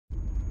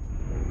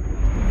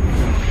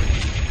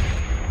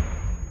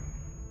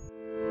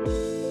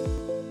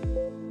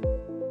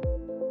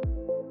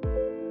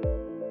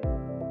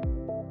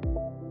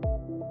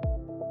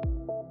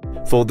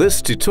For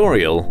this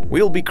tutorial,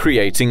 we'll be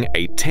creating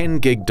a 10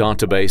 gig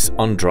database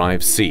on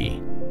drive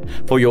C.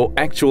 For your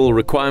actual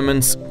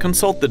requirements,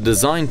 consult the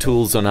design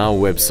tools on our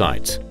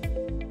website.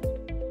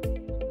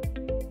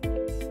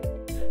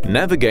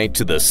 Navigate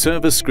to the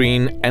server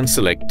screen and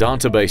select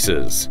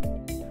Databases.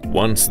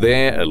 Once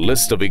there, a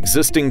list of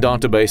existing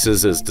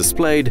databases is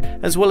displayed,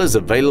 as well as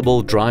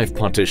available drive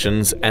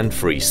partitions and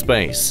free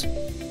space.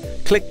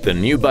 Click the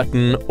New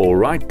button or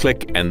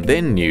right-click and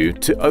then New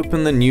to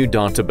open the New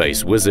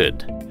Database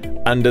wizard.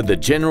 Under the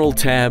General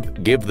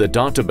tab, give the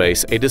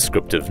database a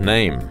descriptive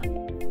name.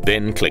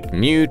 Then click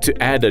New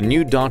to add a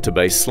new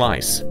database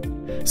slice.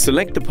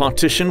 Select the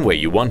partition where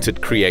you want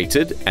it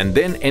created and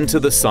then enter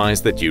the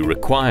size that you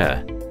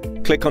require.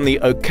 Click on the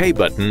OK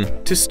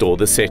button to store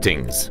the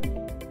settings.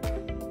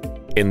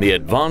 In the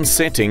Advanced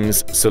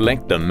Settings,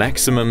 select the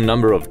maximum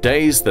number of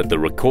days that the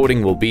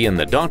recording will be in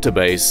the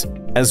database,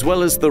 as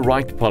well as the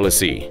write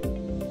policy.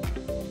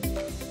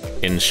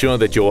 Ensure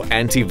that your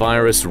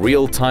antivirus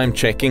real-time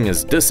checking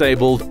is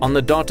disabled on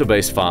the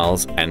database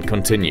files and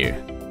continue.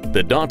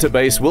 The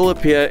database will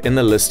appear in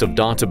the list of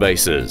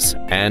databases,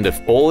 and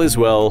if all is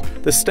well,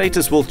 the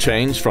status will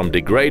change from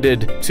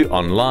degraded to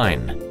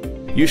online.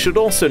 You should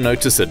also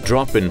notice a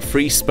drop in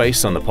free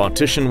space on the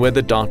partition where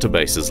the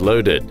database is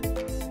loaded.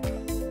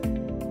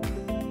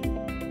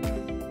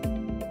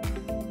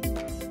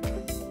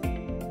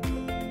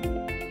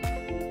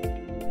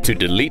 To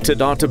delete a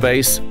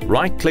database,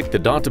 right-click the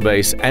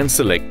database and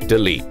select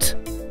Delete.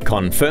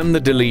 Confirm the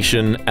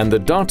deletion and the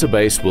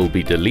database will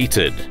be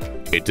deleted.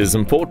 It is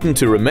important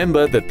to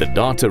remember that the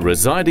data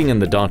residing in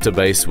the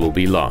database will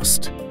be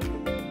lost.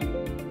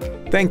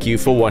 Thank you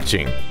for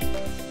watching.